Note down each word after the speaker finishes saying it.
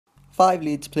5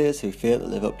 Leeds players who fail to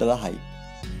live up to the hype.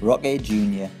 Roque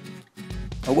Jr.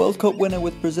 A World Cup winner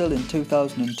with Brazil in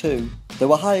 2002, there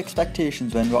were high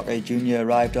expectations when Roque Jr.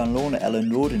 arrived on loan at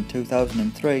Ellen Road in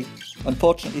 2003.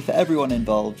 Unfortunately for everyone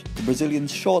involved, the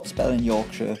Brazilian's short spell in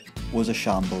Yorkshire was a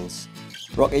shambles.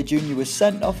 Roque Jr. was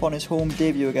sent off on his home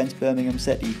debut against Birmingham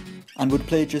City and would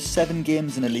play just 7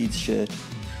 games in a Leeds shirt.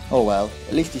 Oh well,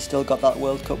 at least he still got that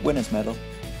World Cup winners medal.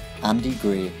 Andy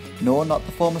Gray. No, not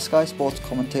the former Sky Sports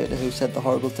commentator who said the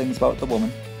horrible things about the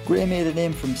woman. Gray made a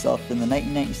name for himself in the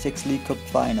 1996 League Cup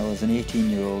final as an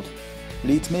 18-year-old.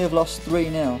 Leeds may have lost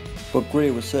 3-0, but Gray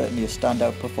was certainly a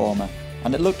standout performer,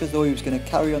 and it looked as though he was going to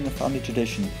carry on the family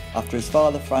tradition after his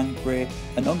father Frank Gray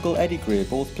and uncle Eddie Gray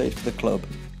both played for the club.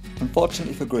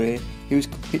 Unfortunately for Gray, he was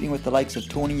competing with the likes of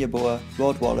Tony Yeboah,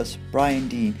 Rod Wallace, Brian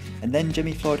Deane and then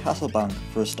Jimmy Floyd Hasselbank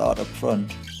for a start up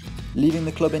front. Leaving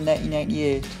the club in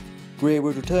 1998, Gray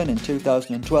would return in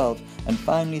 2012 and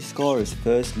finally score his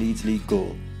first Leeds League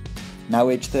goal. Now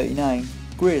aged 39,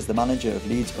 Gray is the manager of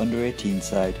Leeds under-18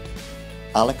 side.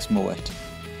 Alex Mowat.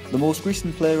 The most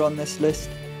recent player on this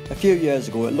list. A few years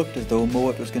ago it looked as though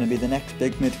Mowat was going to be the next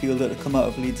big midfielder to come out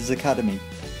of Leeds' academy.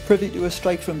 Privy to a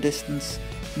strike from distance,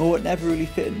 Mowat never really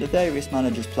fit into various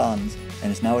managers' plans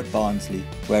and is now at Barnsley,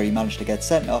 where he managed to get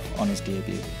sent off on his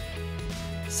debut.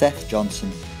 Seth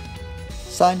Johnson.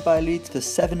 Signed by Leeds for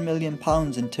 £7 million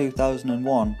in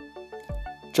 2001,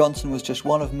 Johnson was just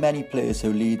one of many players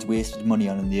who Leeds wasted money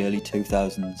on in the early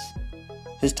 2000s.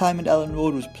 His time at Ellen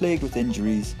Road was plagued with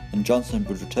injuries and Johnson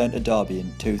would return to Derby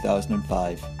in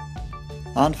 2005.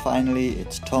 And finally,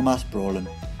 it's Tomas Brolin.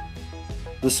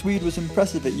 The Swede was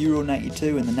impressive at Euro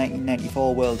 92 and the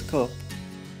 1994 World Cup,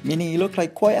 meaning he looked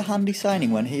like quite a handy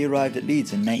signing when he arrived at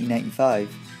Leeds in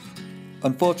 1995.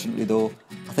 Unfortunately though,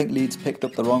 I think Leeds picked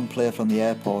up the wrong player from the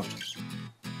airport.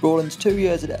 Brolin's 2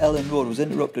 years at Ellen Road was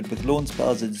interrupted with loan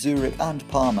spells at Zurich and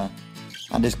Parma,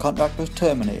 and his contract was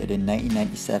terminated in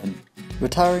 1997.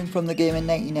 Retiring from the game in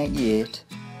 1998,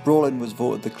 Brolin was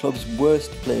voted the club's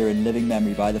worst player in living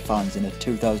memory by the fans in a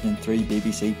 2003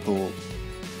 BBC poll.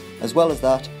 As well as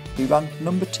that, he ranked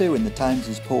number 2 in the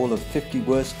Times' poll of 50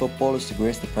 worst footballers to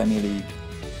grace the Premier League.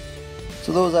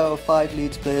 So those are our 5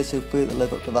 Leeds players who fail to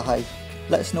live up to the hype.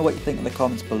 Let us know what you think in the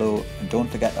comments below and don't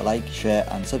forget to like, share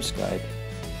and subscribe.